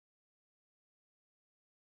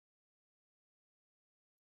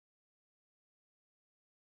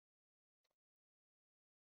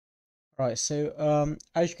Right, so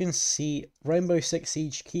as you can see, Rainbow Six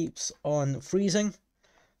Siege keeps on freezing.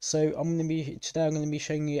 So I'm gonna be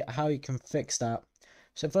showing you how you can fix that.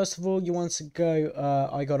 So first of all, you want to go.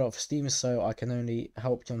 I got it off Steam, so I can only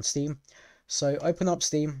help you on Steam. So open up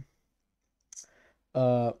Steam.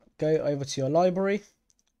 Go over to your library.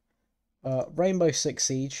 Rainbow Six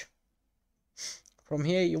Siege. From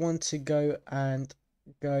here, you want to go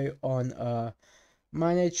on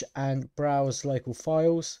manage and browse local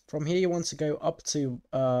files. From here, you want to go up to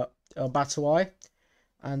BattleEye,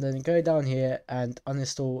 and then go down here and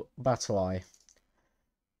uninstall BattleEye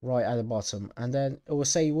right at the bottom, and then it will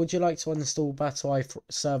say, would you like to uninstall BattleEye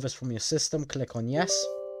service from your system? Click on yes.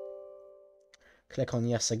 Click on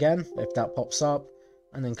yes again if that pops up,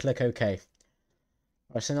 and then click OK.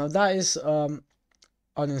 Alright, so now that is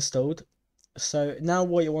uninstalled. So now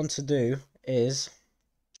what you want to do is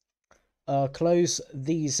close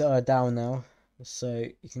these down now. So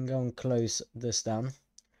you can go and close this down,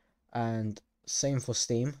 and same for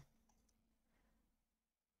Steam.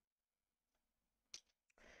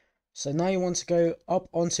 So now you want to go up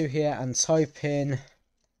onto here and type in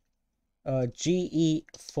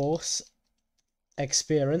geforce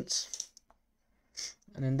experience,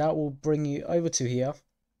 and then that will bring you over to here.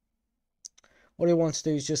 What you want to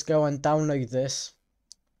do is just go and download this.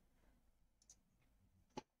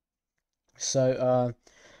 So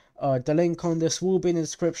the link on this will be in the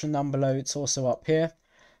description down below. It's also up here.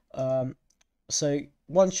 So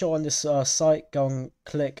once you're on this site, go and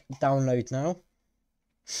click download now,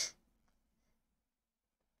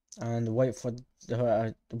 and wait for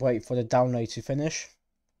the download to finish.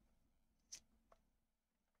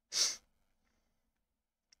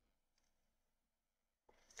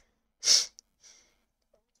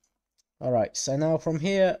 Alright, so now from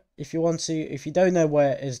here, if you don't know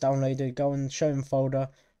where it is downloaded, go and show in folder,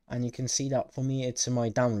 and you can see that for me it's in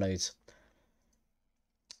my downloads.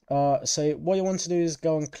 So what you want to do is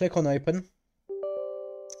go and click on open,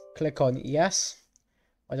 click on yes.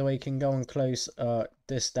 By the way, you can go and close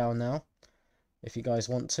this down now if you guys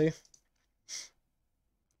want to.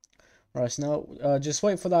 Right, so now just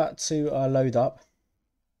wait for that to load up.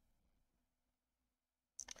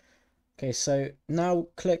 Okay, so now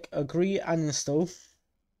click agree and install.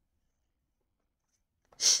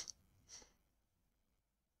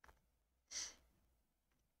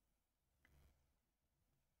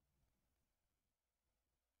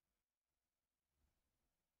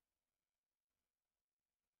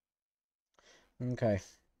 Okay.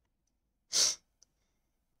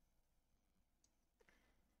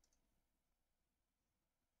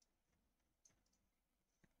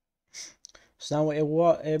 So now it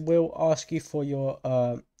will ask you for your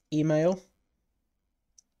email.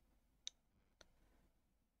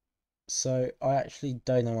 So I actually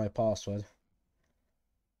don't know my password.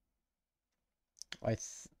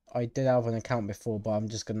 I did have an account before, but I'm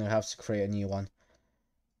just gonna have to create a new one.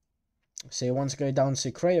 So you want to go down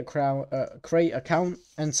to create account,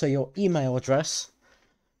 enter your email address.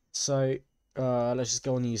 So let's just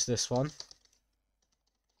go and use this one.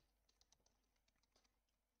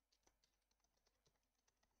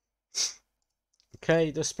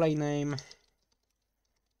 Okay, display name,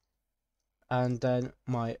 and then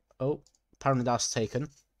my apparently that's taken.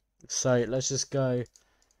 So let's just go.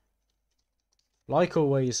 Like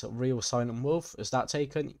always, real silent wolf. Is that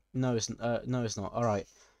taken? No, it's not. All right.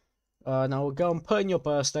 Now we'll go and put in your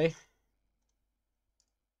birthday.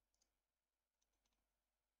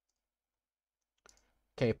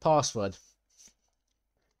 Okay, password.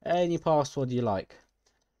 Any password you like.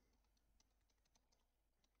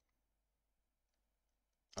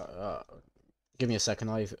 Give me a second.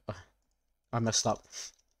 I messed up.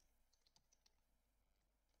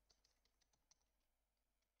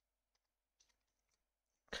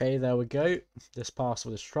 Okay, there we go. This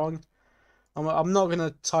password is strong. I'm not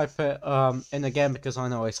gonna type it in again because I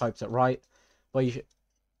know I typed it right. But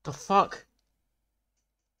the fuck?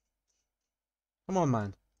 Come on,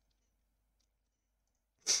 man.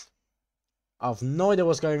 I've no idea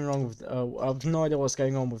what's going wrong with. I've no idea what's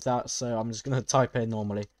going on with that. So I'm just gonna type it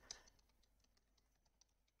normally.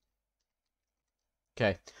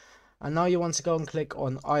 Okay. And now you want to go and click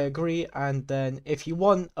on I agree, and then if you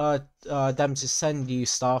want them to send you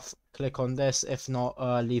stuff, click on this. If not,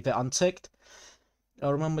 leave it unticked.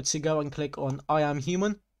 Remember to go and click on I am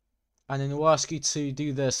human, and then it will ask you to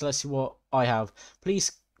do this. Let's see what I have.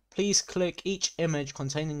 Please click each image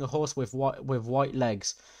containing a horse with white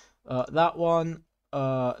legs. That one,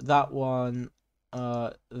 that one,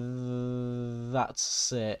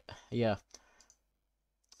 that's it. Yeah.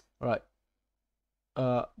 Right.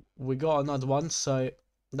 We got another one. So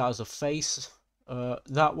that was a face.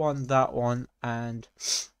 that one, and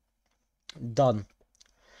done.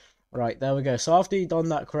 Right, there we go. So after you've done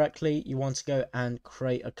that correctly, you want to go and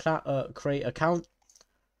create account.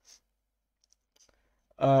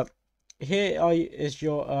 Here is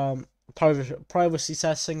your privacy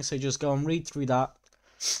settings. So just go and read through that.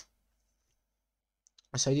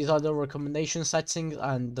 So these are the recommendation settings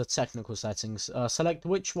and the technical settings. Select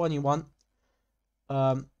which one you want.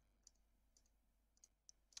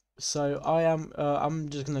 So I'm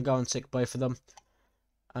just gonna go and tick both of them,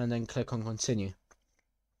 and then click on continue.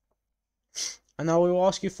 And now we will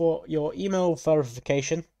ask you for your email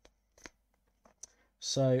verification.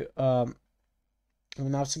 So I'm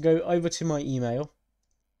gonna have to go over to my email.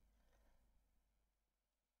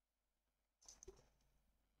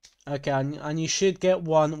 Okay, and you should get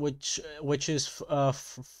one which is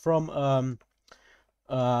from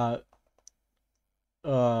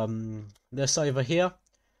this over here,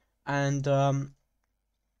 and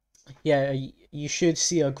yeah, you should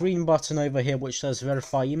see a green button over here which says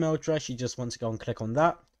verify email address. You just want to go and click on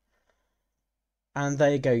that, and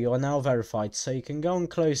there you go, you are now verified. So you can go and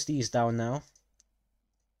close these down now.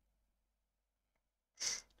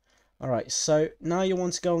 Alright, so now you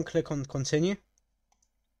want to go and click on continue.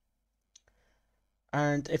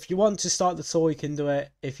 And if you want to start the tour, you can do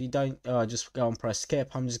it. If you don't, just go and press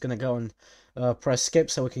skip. I'm just going to go and press skip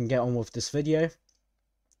so we can get on with this video.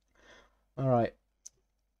 Alright.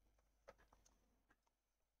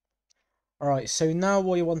 Alright, so now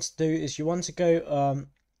what you want to do is you want to go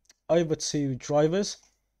over to drivers.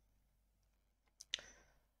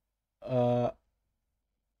 Okay.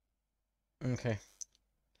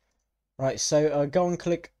 Right, so go and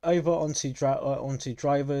click over onto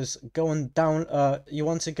drivers. Go on down. You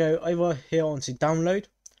want to go over here onto download,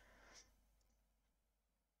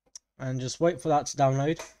 and just wait for that to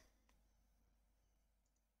download.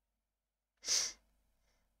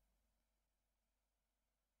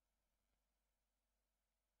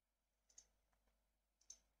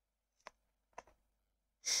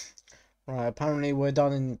 Right, apparently we're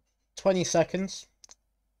done in 20 seconds.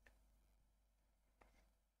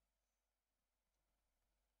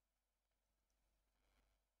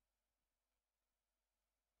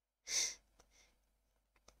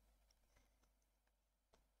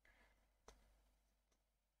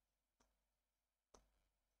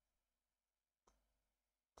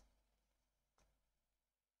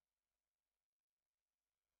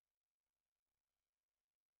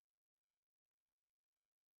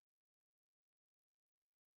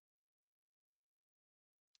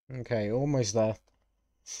 Okay, almost there.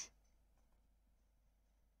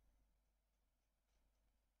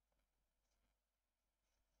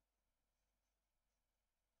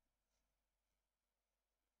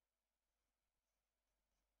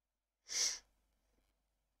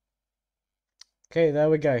 Okay, there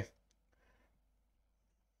we go.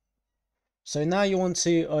 So now you want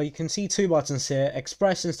to, you can see two buttons here,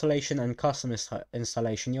 Express installation and custom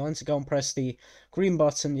installation. You want to go and press the green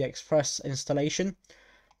button, the Express installation,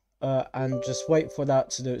 and just wait for that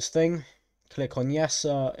to do its thing. Click on yes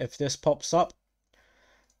if this pops up.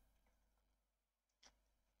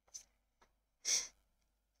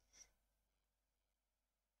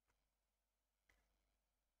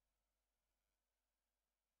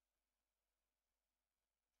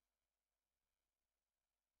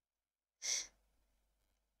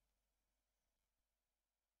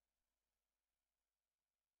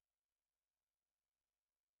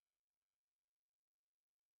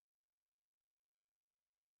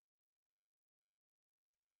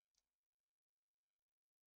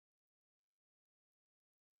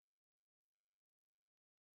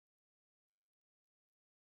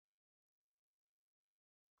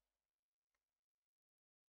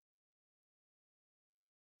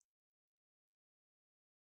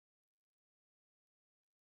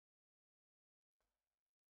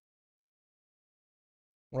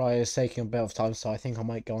 Right, it's taking a bit of time, so I think I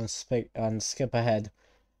might go and skip ahead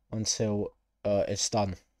until it's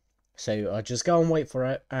done. So just go and wait for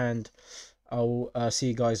it, and I'll see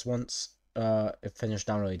you guys once it finished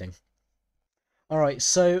downloading. Alright,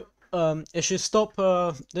 so it should stop,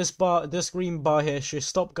 this green bar here should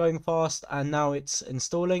stop going fast, and now it's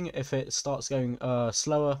installing. If it starts going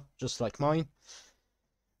slower, just like mine.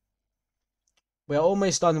 We are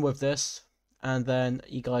almost done with this, and then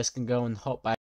you guys can go and hop back.